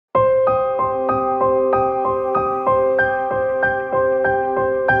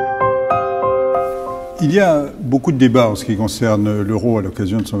Il y a beaucoup de débats en ce qui concerne l'euro à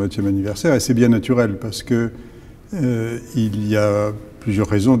l'occasion de son 20e anniversaire, et c'est bien naturel parce que il y a plusieurs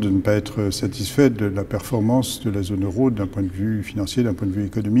raisons de ne pas être satisfait de la performance de la zone euro d'un point de vue financier, d'un point de vue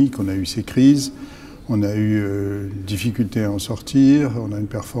économique. On a eu ces crises, on a eu difficulté à en sortir, on a une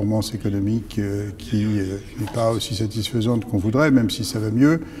performance économique qui n'est pas aussi satisfaisante qu'on voudrait, même si ça va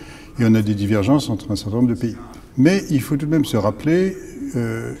mieux, et on a des divergences entre un certain nombre de pays. Mais il faut tout de même se rappeler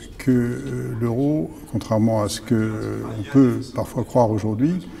que l'euro, contrairement à ce qu'on peut parfois croire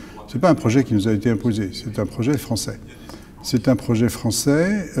aujourd'hui, ce n'est pas un projet qui nous a été imposé, c'est un projet français. C'est un projet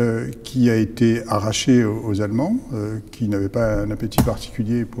français qui a été arraché aux Allemands, qui n'avaient pas un appétit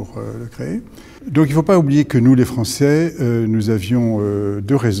particulier pour le créer. Donc il ne faut pas oublier que nous, les Français, nous avions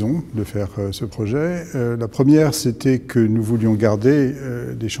deux raisons de faire ce projet. La première, c'était que nous voulions garder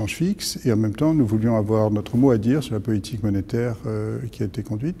des changes fixes et en même temps, nous voulions avoir notre mot à dire sur la politique monétaire qui a été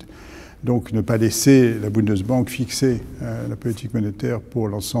conduite. Donc ne pas laisser la Bundesbank fixer la politique monétaire pour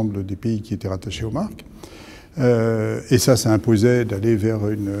l'ensemble des pays qui étaient rattachés aux marques. Et ça imposait d'aller vers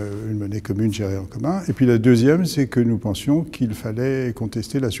une monnaie commune gérée en commun. Et puis la deuxième, c'est que nous pensions qu'il fallait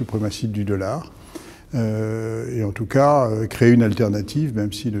contester la suprématie du dollar et en tout cas créer une alternative,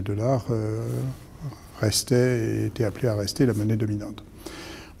 même si le dollar restait et était appelé à rester la monnaie dominante.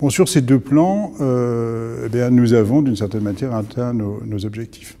 Bon, sur ces deux plans, eh bien, nous avons d'une certaine manière atteint nos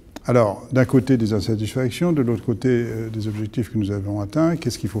objectifs. Alors, d'un côté des insatisfactions, de l'autre côté des objectifs que nous avons atteints,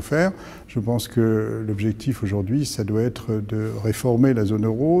 qu'est-ce qu'il faut faire? Je pense que l'objectif aujourd'hui, ça doit être de réformer la zone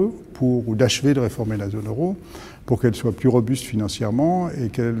euro, ou d'achever de réformer la zone euro, pour qu'elle soit plus robuste financièrement et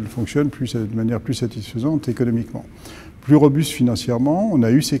qu'elle fonctionne de manière plus satisfaisante économiquement. Plus robuste financièrement, on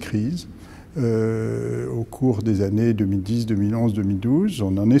a eu ces crises. Au cours des années 2010, 2011, 2012.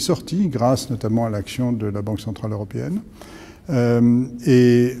 On en est sorti grâce notamment à l'action de la Banque centrale européenne.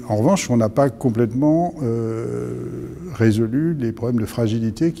 Et en revanche, on n'a pas complètement résolu les problèmes de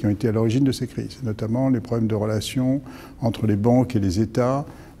fragilité qui ont été à l'origine de ces crises, notamment les problèmes de relations entre les banques et les États,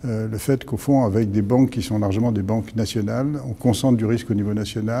 le fait qu'au fond, avec des banques qui sont largement des banques nationales, on concentre du risque au niveau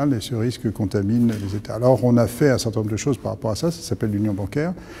national et ce risque contamine les États. Alors on a fait un certain nombre de choses par rapport à ça, ça s'appelle l'union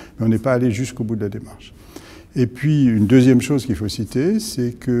bancaire, mais on n'est pas allé jusqu'au bout de la démarche. Et puis une deuxième chose qu'il faut citer,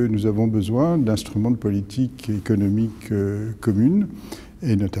 c'est que nous avons besoin d'instruments de politique économique commune.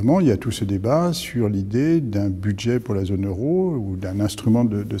 Et notamment, il y a tout ce débat sur l'idée d'un budget pour la zone euro ou d'un instrument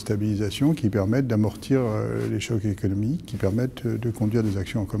de stabilisation qui permette d'amortir les chocs économiques, qui permettent de conduire des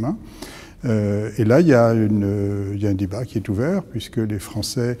actions en commun. Et là, il y a un débat qui est ouvert, puisque les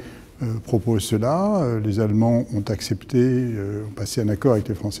Français proposent cela. Les Allemands ont accepté, ont passé un accord avec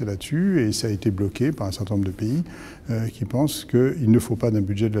les Français là-dessus, et ça a été bloqué par un certain nombre de pays qui pensent qu'il ne faut pas d'un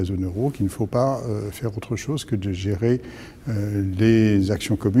budget de la zone euro, qu'il ne faut pas faire autre chose que de gérer les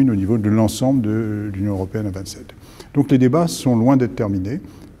actions communes au niveau de l'ensemble de l'Union européenne à 27. Donc les débats sont loin d'être terminés,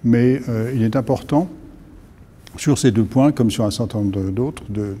 mais il est important sur ces deux points, comme sur un certain nombre d'autres,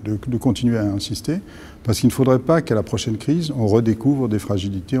 de continuer à insister, parce qu'il ne faudrait pas qu'à la prochaine crise, on redécouvre des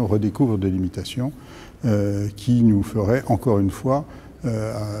fragilités, on redécouvre des limitations qui nous feraient, encore une fois,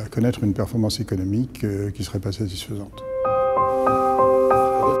 connaître une performance économique qui ne serait pas satisfaisante.